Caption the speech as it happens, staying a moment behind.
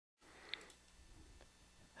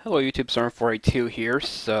Hello YouTube, Storm482 here.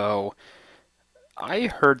 So, I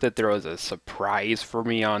heard that there was a surprise for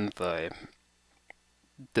me on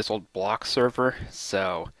this old block server,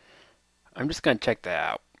 so I'm just gonna check that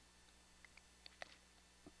out.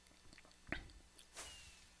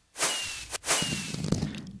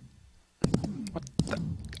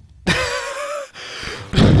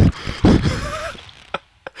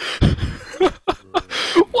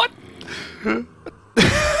 What?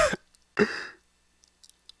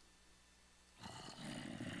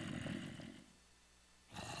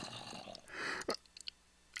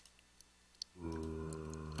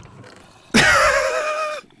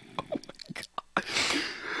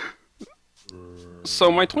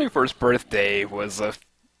 So my 21st birthday was a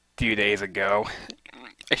few days ago.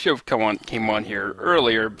 I should have came on here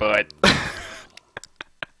earlier, but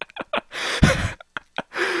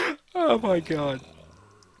oh my god.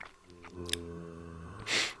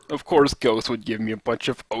 Of course Ghost would give me a bunch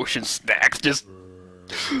of ocean snacks. Just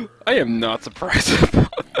I am not surprised about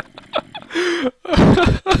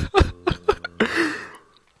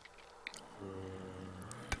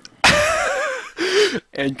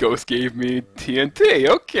and Ghost gave me TNT.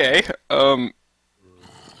 Okay.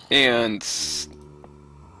 And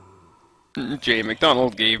Jay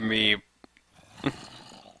McDonald gave me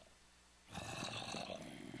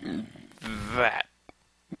that.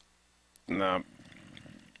 No.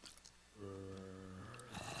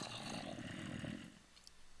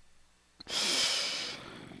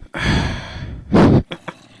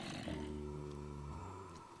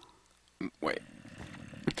 Wait.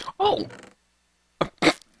 Oh!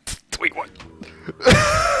 Wait, what?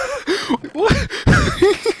 What?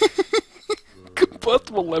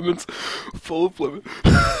 Combustible lemons full of lemon.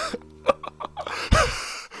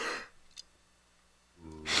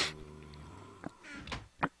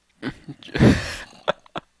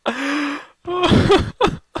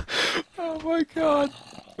 Oh my god.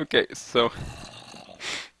 Okay, so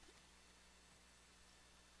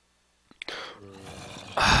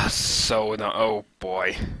oh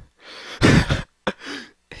boy.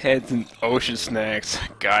 Heads and ocean snacks.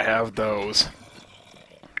 Gotta have those.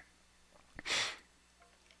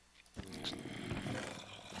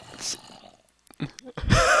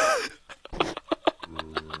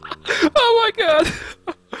 Oh my god.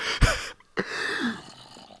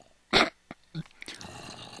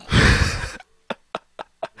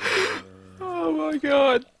 Oh my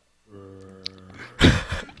god.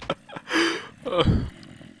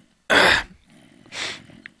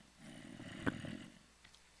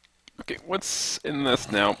 Okay, what's in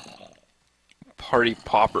this now? Party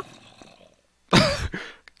popper.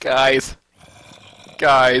 Guys.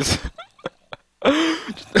 Guys.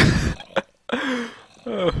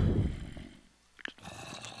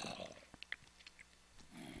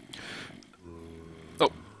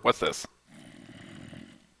 Oh, what's this?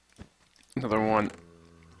 Another one.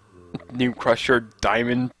 New Crusher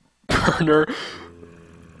Diamond Burner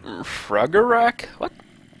Frogerack? What?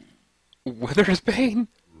 Wither's Bane?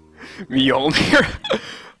 Mjolnir?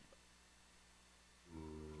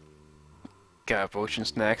 Got potion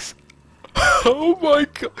snacks. Oh my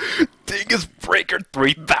god! Dingus Breaker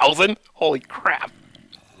 3000? Holy crap!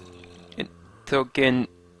 And token.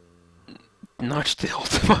 Notch the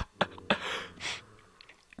Ultima.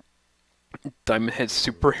 Diamond Head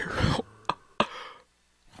Superhero.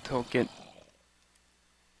 Token.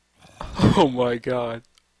 Oh my god.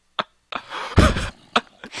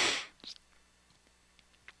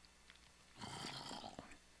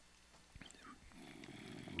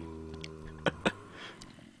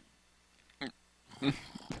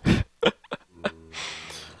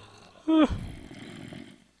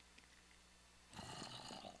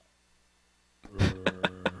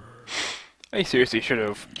 I seriously should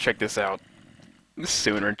have checked this out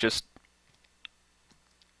sooner. Just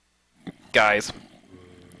guys,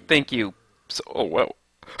 thank you. So, oh well.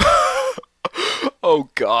 Oh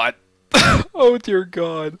god. Oh dear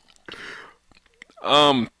god.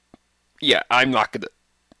 Yeah, I'm not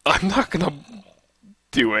gonna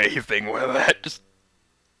do anything with that. Just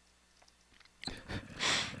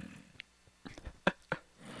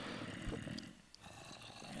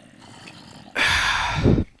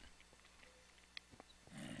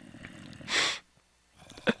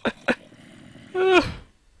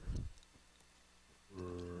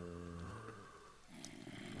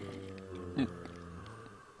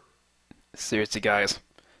seriously, guys,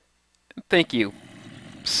 thank you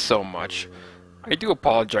so much. I do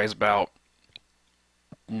apologize about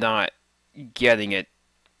not getting it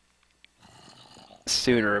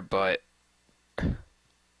sooner, but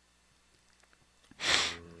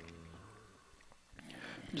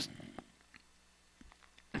just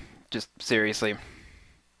just seriously,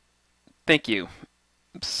 thank you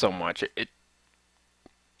so much.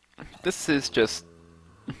 This is just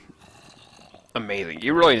amazing.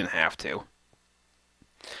 You really didn't have to.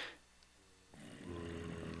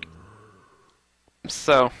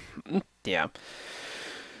 So, yeah.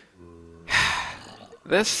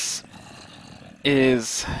 This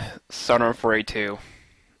is Sunrun 482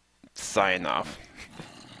 signing off.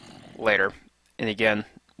 Later. And again,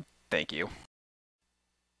 thank you.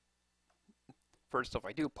 First off,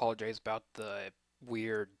 I do apologize about the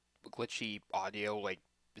weird, glitchy audio, like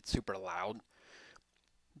it's super loud.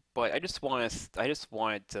 But I just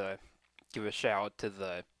wanted to give a shout out to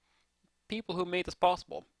the people who made this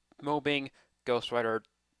possible. Mobing, Ghostwriter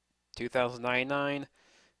 2099,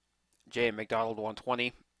 J McDonald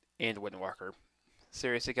 120, and Windwalker.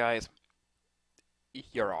 Seriously, guys,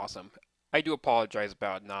 you're awesome. I do apologize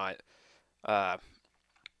about not uh,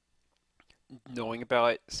 knowing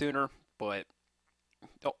about it sooner, but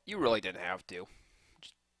oh, you really didn't have to.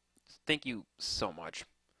 Just thank you so much.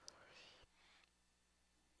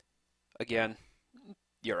 Again,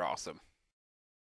 you're awesome.